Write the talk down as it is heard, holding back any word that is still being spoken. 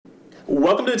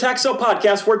Welcome to the Tax Sale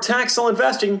Podcast, where tax sale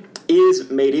investing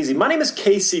is made easy. My name is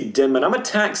Casey Denman. I'm a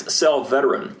tax sale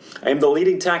veteran. I am the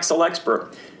leading tax sale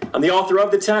expert. I'm the author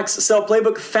of the Tax Sale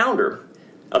Playbook, founder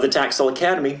of the Tax Sale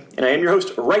Academy, and I am your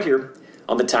host right here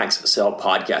on the Tax Sale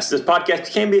Podcast. This podcast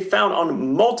can be found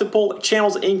on multiple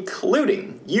channels,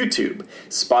 including YouTube,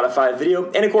 Spotify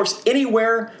video, and of course,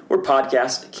 anywhere where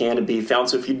podcasts can be found.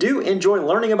 So if you do enjoy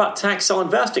learning about tax sale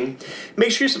investing,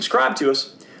 make sure you subscribe to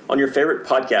us on your favorite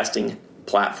podcasting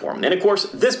platform. And of course,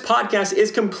 this podcast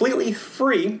is completely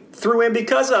free through and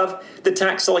because of the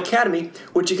Tax Sale Academy,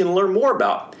 which you can learn more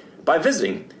about by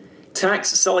visiting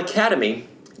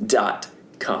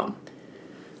taxsaleacademy.com.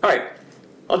 All right,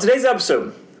 on today's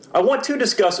episode, I want to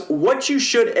discuss what you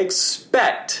should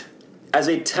expect as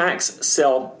a tax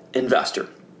sale investor.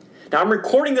 Now, I'm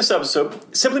recording this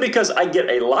episode simply because I get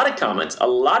a lot of comments, a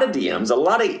lot of DMs, a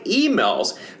lot of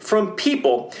emails from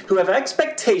people who have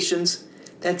expectations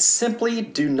that simply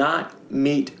do not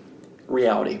meet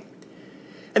reality.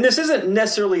 And this isn't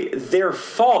necessarily their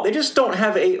fault. They just don't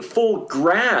have a full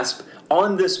grasp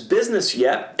on this business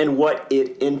yet and what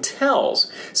it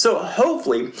entails. So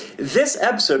hopefully this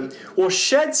episode will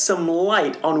shed some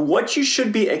light on what you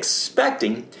should be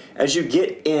expecting as you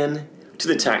get into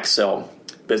the tax sale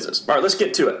business. All right, let's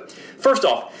get to it. First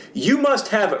off, you must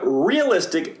have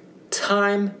realistic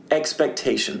time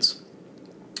expectations.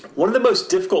 One of the most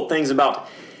difficult things about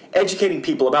educating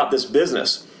people about this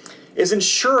business is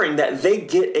ensuring that they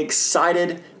get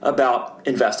excited about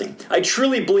investing. I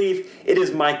truly believe it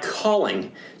is my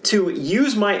calling to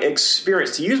use my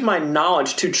experience, to use my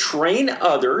knowledge to train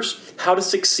others how to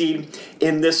succeed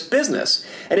in this business.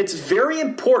 And it's very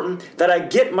important that I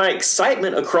get my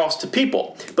excitement across to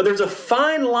people. But there's a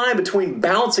fine line between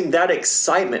balancing that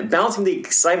excitement, balancing the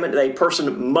excitement that a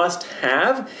person must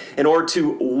have in order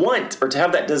to want or to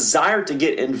have that desire to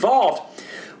get involved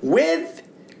with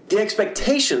the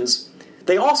expectations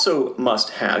they also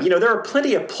must have. You know, there are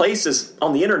plenty of places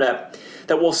on the internet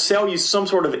that will sell you some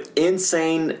sort of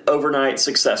insane overnight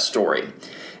success story.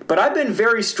 But I've been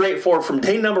very straightforward from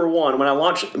day number one when I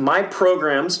launched my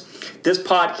programs, this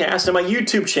podcast, and my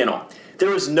YouTube channel.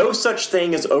 There is no such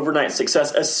thing as overnight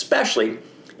success, especially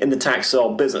in the tax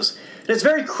sale business. And it's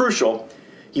very crucial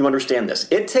you understand this.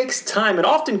 It takes time, and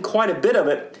often quite a bit of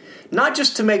it, not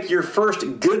just to make your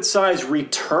first good-sized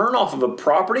return off of a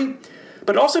property,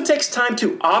 but it also takes time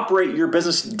to operate your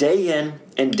business day in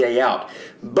and day out.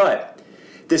 But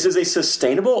this is a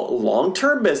sustainable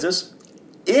long-term business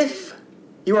if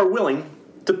you are willing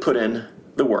to put in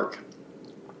the work.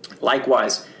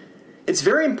 Likewise, it's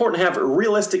very important to have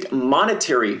realistic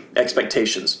monetary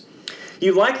expectations.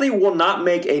 You likely will not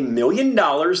make $1 million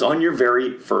on your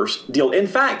very first deal. In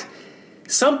fact,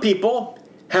 some people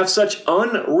have such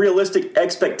unrealistic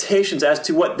expectations as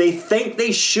to what they think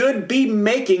they should be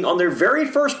making on their very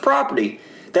first property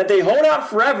that they hold out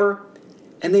forever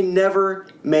and they never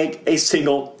make a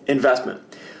single investment.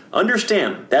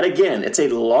 Understand that, again, it's a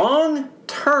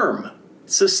long-term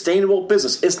sustainable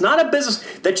business. It's not a business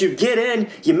that you get in,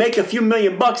 you make a few $1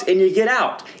 million and you get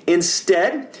out.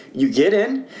 Instead, you get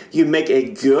in, you make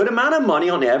a good amount of money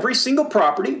on every single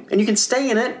property, and you can stay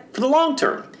in it for the long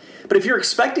term. But if you're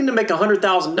expecting to make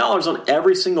 $100,000 on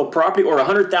every single property or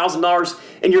 $100,000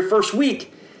 in your first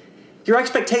week, your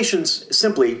expectations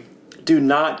simply do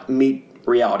not meet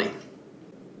reality.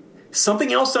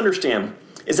 Something else to understand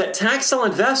is that tax sale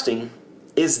investing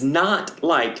is not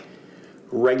like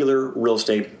regular real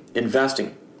estate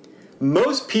investing.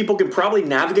 Most people can probably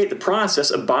navigate the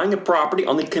process of buying a property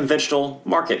on the conventional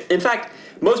market. In fact,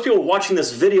 most people watching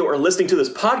this video or listening to this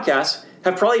podcast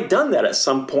have probably done that at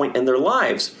some point in their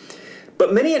lives.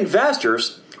 But many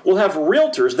investors will have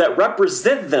realtors that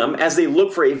represent them as they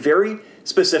look for a very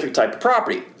specific type of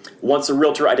property. Once a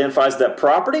realtor identifies that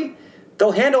property,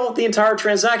 they'll handle the entire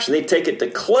transaction. They take it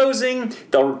to closing,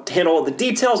 they'll handle all the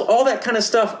details, all that kind of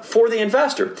stuff for the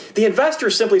investor. The investor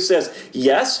simply says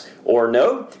yes or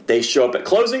no. They show up at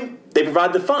closing, they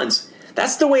provide the funds.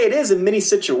 That's the way it is in many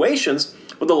situations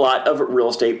with a lot of real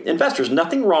estate investors.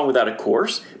 Nothing wrong with that, of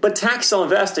course, but tax sale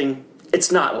investing,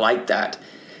 it's not like that.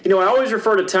 You know, I always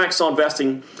refer to tax sale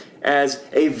investing as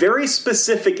a very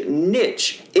specific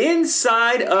niche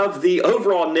inside of the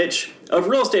overall niche of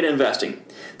real estate investing.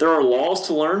 There are laws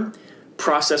to learn,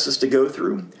 processes to go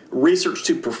through, research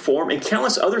to perform, and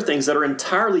countless other things that are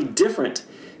entirely different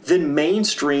than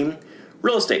mainstream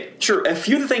real estate. Sure, a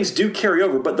few of the things do carry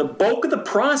over, but the bulk of the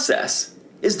process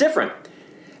is different.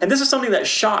 And this is something that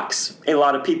shocks a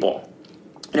lot of people.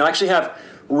 You know, I actually have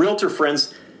realtor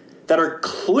friends that are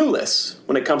clueless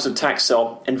when it comes to tax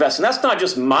sale investing. That's not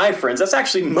just my friends. That's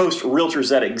actually most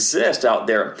realtors that exist out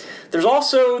there. There's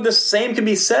also the same can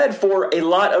be said for a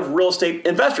lot of real estate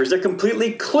investors. They're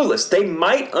completely clueless. They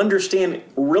might understand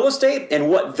real estate and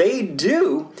what they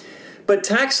do, but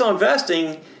tax sale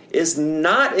investing is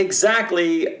not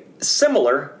exactly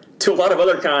similar to a lot of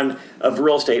other kind of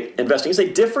real estate investing. It's a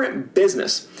different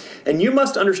business. And you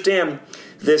must understand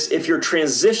this if you're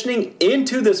transitioning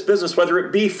into this business, whether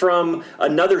it be from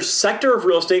another sector of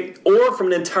real estate or from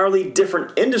an entirely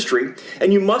different industry.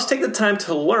 And you must take the time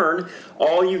to learn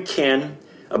all you can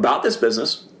about this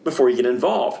business before you get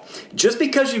involved. Just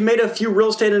because you've made a few real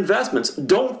estate investments,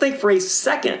 don't think for a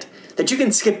second that you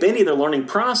can skip any of the learning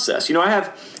process. You know, I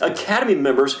have Academy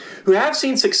members who have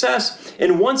seen success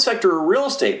in one sector of real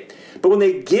estate, but when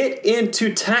they get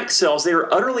into tax sales, they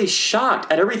are utterly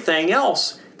shocked at everything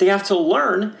else they have to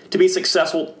learn to be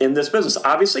successful in this business.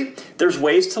 Obviously, there's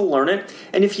ways to learn it,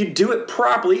 and if you do it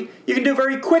properly, you can do it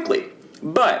very quickly.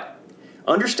 But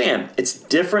understand, it's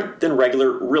different than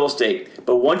regular real estate.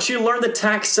 But once you learn the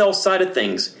tax sale side of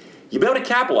things, you'll be able to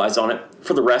capitalize on it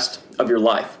for the rest of your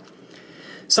life.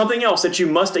 Something else that you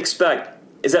must expect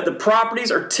is that the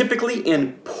properties are typically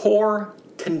in poor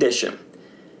condition.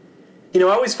 You know,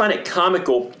 I always find it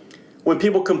comical when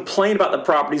people complain about the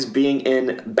properties being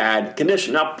in bad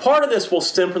condition. Now, part of this will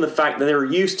stem from the fact that they're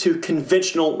used to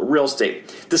conventional real estate,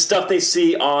 the stuff they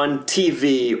see on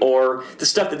TV or the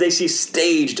stuff that they see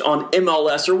staged on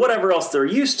MLS or whatever else they're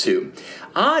used to.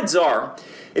 Odds are,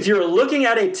 if you're looking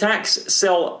at a tax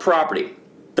sale property,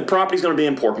 the property's going to be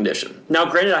in poor condition. Now,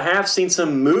 granted, I have seen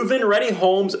some move-in ready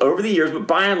homes over the years, but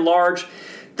by and large,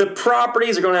 the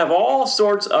properties are going to have all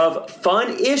sorts of fun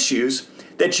issues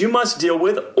that you must deal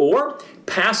with or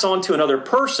pass on to another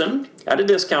person at a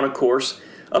discount, of course,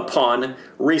 upon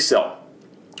resale.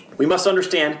 We must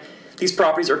understand these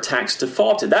properties are tax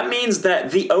defaulted. That means that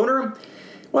the owner,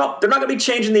 well, they're not going to be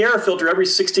changing the air filter every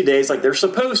 60 days like they're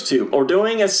supposed to, or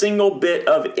doing a single bit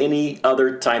of any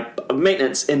other type of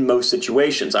maintenance in most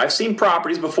situations. I've seen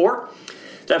properties before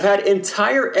that have had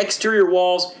entire exterior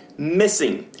walls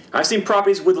missing. I've seen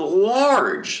properties with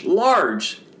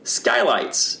large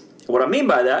skylights. What I mean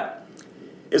by that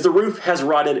is the roof has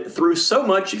rotted through so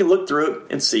much you can look through it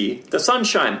and see the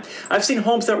sunshine. I've seen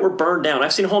homes that were burned down.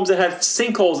 I've seen homes that have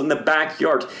sinkholes in the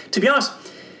backyard. To be honest,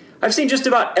 I've seen just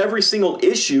about every single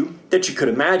issue that you could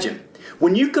imagine.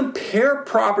 When you compare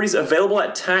properties available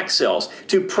at tax sales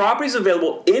to properties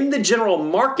available in the general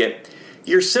market,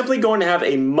 you're simply going to have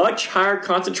a much higher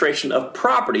concentration of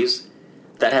properties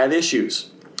that have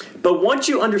issues. But once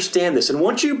you understand this and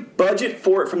once you budget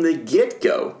for it from the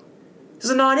get-go, this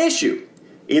is a non-issue.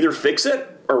 Either fix it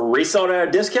or resell it at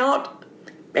a discount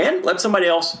and let somebody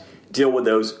else deal with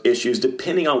those issues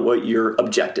depending on what your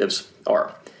objectives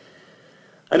are.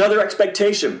 Another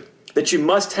expectation that you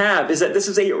must have is that this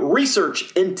is a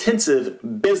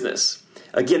research-intensive business.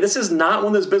 Again, this is not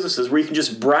one of those businesses where you can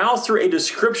just browse through a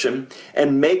description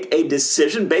and make a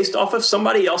decision based off of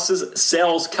somebody else's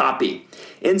sales copy.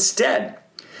 Instead,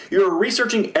 you're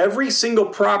researching every single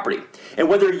property, and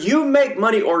whether you make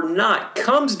money or not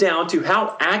comes down to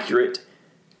how accurate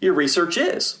your research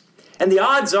is. And the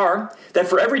odds are that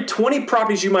for every 20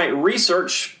 properties you might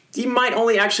research, you might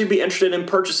only actually be interested in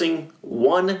purchasing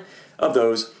one of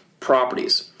those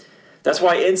properties. That's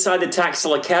why inside the Tax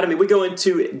Sale Academy, we go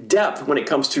into depth when it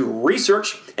comes to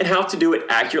research and how to do it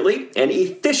accurately and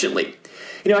efficiently.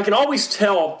 You know, I can always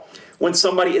tell when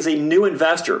somebody is a new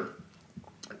investor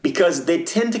because they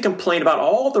tend to complain about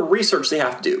all the research they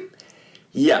have to do.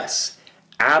 Yes,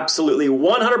 absolutely,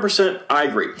 100% I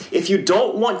agree. If you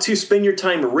don't want to spend your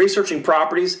time researching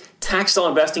properties, tax sale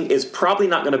investing is probably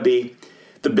not going to be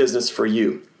the business for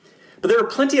you. But there are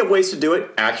plenty of ways to do it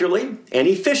accurately and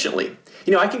efficiently.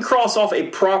 You know, I can cross off a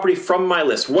property from my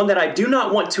list, one that I do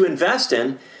not want to invest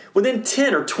in, within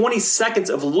 10 or 20 seconds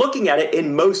of looking at it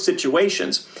in most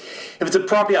situations. If it's a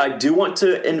property I do want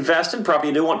to invest in, property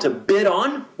I do want to bid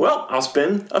on, well, I'll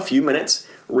spend a few minutes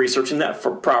researching that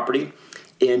property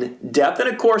in depth. And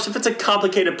of course, if it's a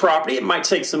complicated property, it might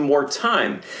take some more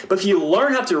time. But if you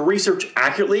learn how to research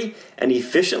accurately and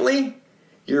efficiently,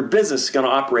 your business is going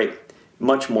to operate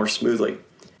much more smoothly.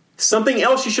 Something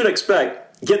else you should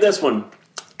expect, get this one,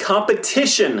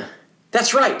 competition.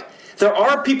 That's right. There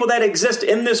are people that exist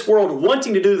in this world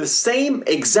wanting to do the same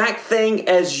exact thing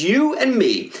as you and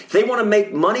me. They want to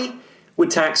make money with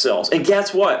tax sales. And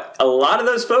guess what? A lot of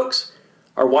those folks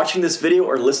are watching this video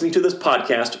or listening to this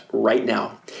podcast right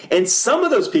now. And some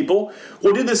of those people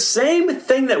will do the same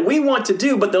thing that we want to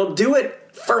do, but they'll do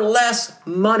it for less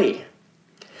money.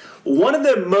 One of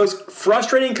the most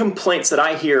frustrating complaints that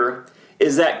I hear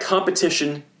is that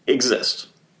competition exists.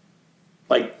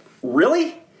 Like,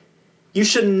 really? You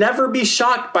should never be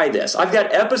shocked by this. I've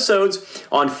got episodes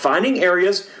on finding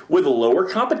areas with lower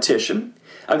competition.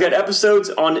 I've got episodes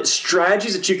on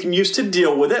strategies that you can use to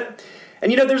deal with it.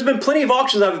 And there's been plenty of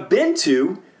auctions I've been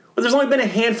to where there's only been a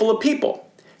handful of people.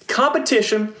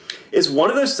 Competition is one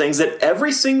of those things that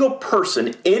every single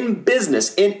person in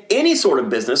business, in any sort of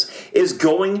business, is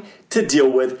going to deal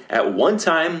with at one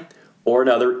time or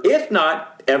another, if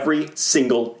not every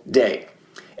single day.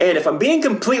 And if I'm being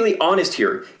completely honest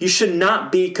here, you should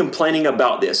not be complaining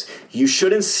about this. You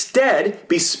should instead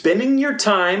be spending your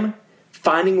time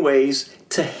finding ways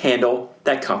to handle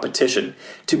that competition,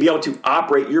 to be able to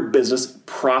operate your business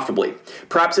profitably.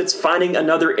 Perhaps it's finding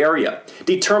another area,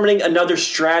 determining another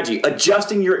strategy,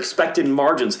 adjusting your expected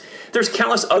margins. There's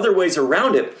countless other ways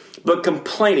around it, but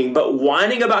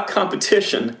whining about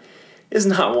competition is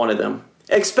not one of them.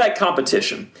 Expect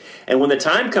competition. And when the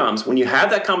time comes, when you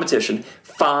have that competition,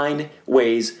 find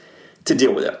ways to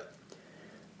deal with it.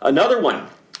 Another one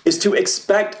is to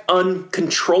expect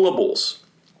uncontrollables.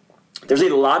 There's a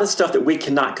lot of stuff that we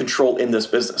cannot control in this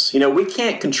business. We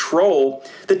can't control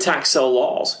the tax sale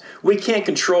laws. We can't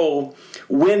control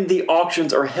when the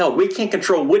auctions are held. We can't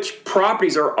control which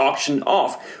properties are auctioned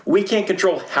off. We can't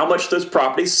control how much those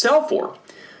properties sell for.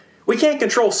 We can't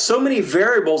control so many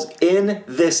variables in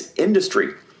this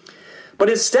industry. But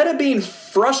instead of being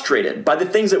frustrated by the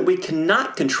things that we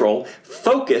cannot control,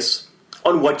 focus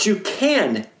on what you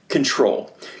can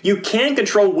control. You can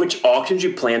control which auctions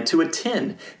you plan to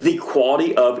attend, the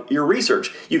quality of your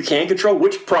research. You can control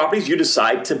which properties you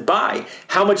decide to buy,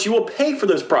 how much you will pay for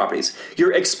those properties,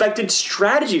 your expected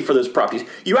strategy for those properties.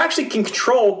 You actually can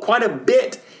control quite a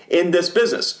bit in this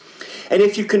business. And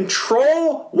if you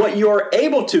control what you are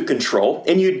able to control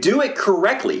and you do it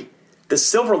correctly, the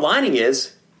silver lining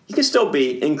is you can still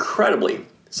be incredibly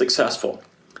successful.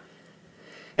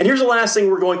 And here's the last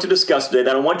thing we're going to discuss today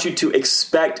that I want you to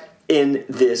expect in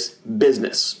this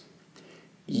business.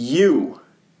 You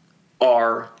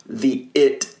are the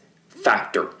it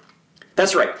factor.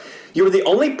 That's right. You're the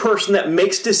only person that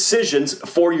makes decisions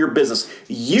for your business.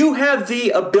 You have the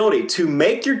ability to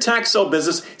make your tax sale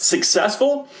business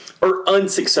successful or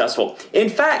unsuccessful. In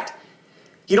fact,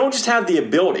 you don't just have the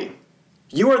ability.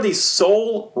 You are the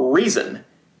sole reason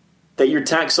that your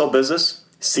tax sale business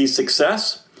sees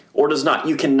success or does not.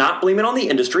 You cannot blame it on the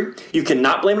industry. You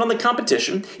cannot blame it on the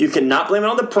competition. You cannot blame it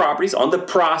on the properties, on the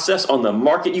process, on the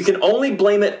market. You can only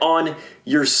blame it on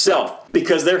yourself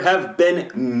because there have been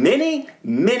many,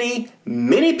 many,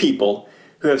 many people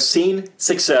who have seen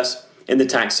success in the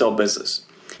tax sale business.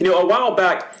 A while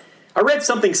back, I read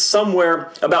something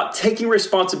somewhere about taking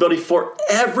responsibility for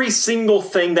every single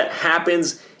thing that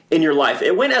happens in your life.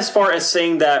 It went as far as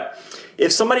saying that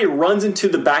if somebody runs into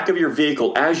the back of your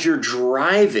vehicle as you're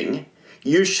driving,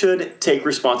 you should take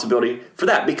responsibility for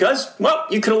that because,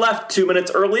 you could have left 2 minutes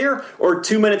earlier or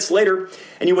 2 minutes later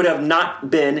and you would have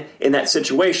not been in that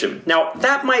situation. Now,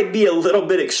 that might be a little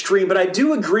bit extreme, but I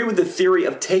do agree with the theory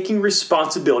of taking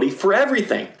responsibility for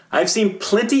everything. I've seen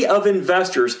plenty of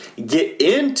investors get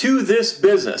into this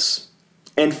business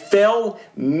and fail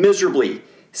miserably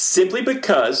simply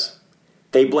because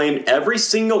they blamed every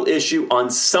single issue on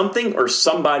something or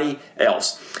somebody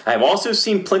else. I've also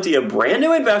seen plenty of brand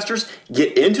new investors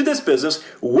get into this business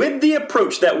with the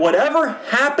approach that whatever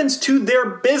happens to their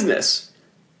business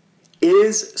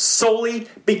is solely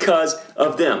because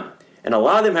of them. And a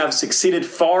lot of them have succeeded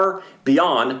far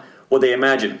beyond what they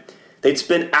imagined. They'd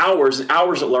spend hours and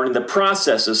hours at learning the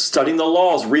processes, studying the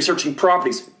laws, researching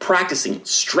properties, practicing,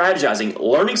 strategizing,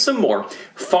 learning some more,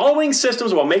 following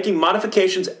systems while making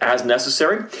modifications as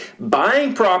necessary,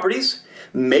 buying properties,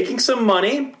 making some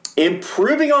money,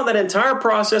 improving on that entire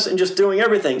process, and just doing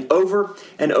everything over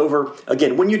and over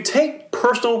again. When you take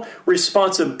personal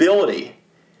responsibility,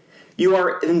 you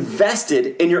are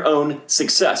invested in your own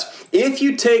success. If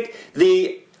you take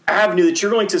the avenue that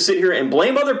you're going to sit here and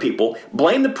blame other people,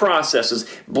 blame the processes,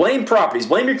 blame properties,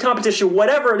 blame your competition,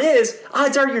 whatever it is,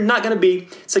 odds are you're not going to be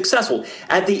successful.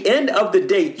 At the end of the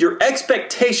day, your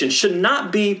expectation should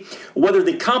not be whether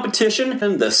the competition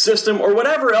and the system or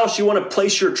whatever else you want to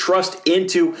place your trust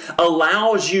into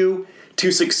allows you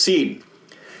to succeed.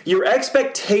 Your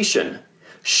expectation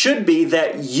should be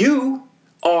that you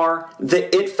are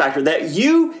the it factor, that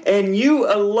you and you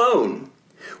alone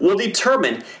will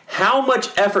determine how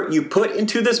much effort you put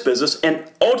into this business, and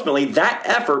ultimately that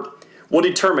effort will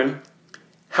determine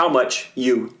how much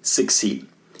you succeed.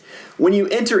 When you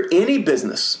enter any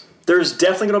business, there's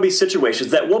definitely going to be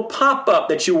situations that will pop up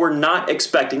that you were not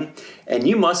expecting, and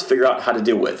you must figure out how to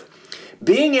deal with.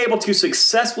 being able to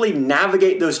successfully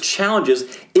navigate those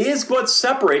challenges is what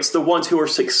separates the ones who are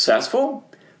successful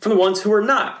from the ones who are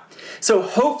not. So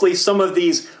hopefully some of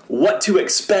these what to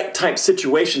expect type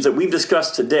situations that we've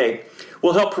discussed today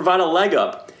will help provide a leg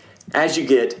up as you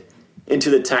get into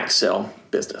the tax sale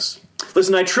business.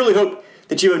 Listen, I truly hope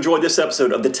that you enjoyed this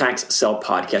episode of the Tax Sale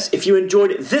Podcast. If you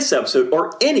enjoyed this episode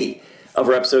or any of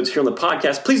our episodes here on the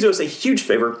podcast, please do us a huge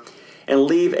favor and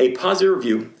leave a positive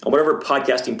review on whatever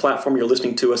podcasting platform you're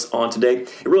listening to us on today.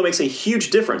 It really makes a huge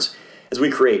difference as we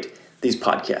create these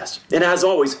podcasts. And as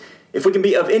always, if we can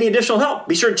be of any additional help,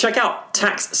 be sure to check out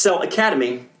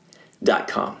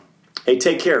TaxSaleAcademy.com. Hey,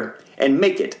 take care and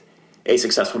make it a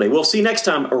successful day. We'll see you next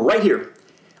time right here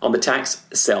on the Tax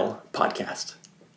Sale Podcast.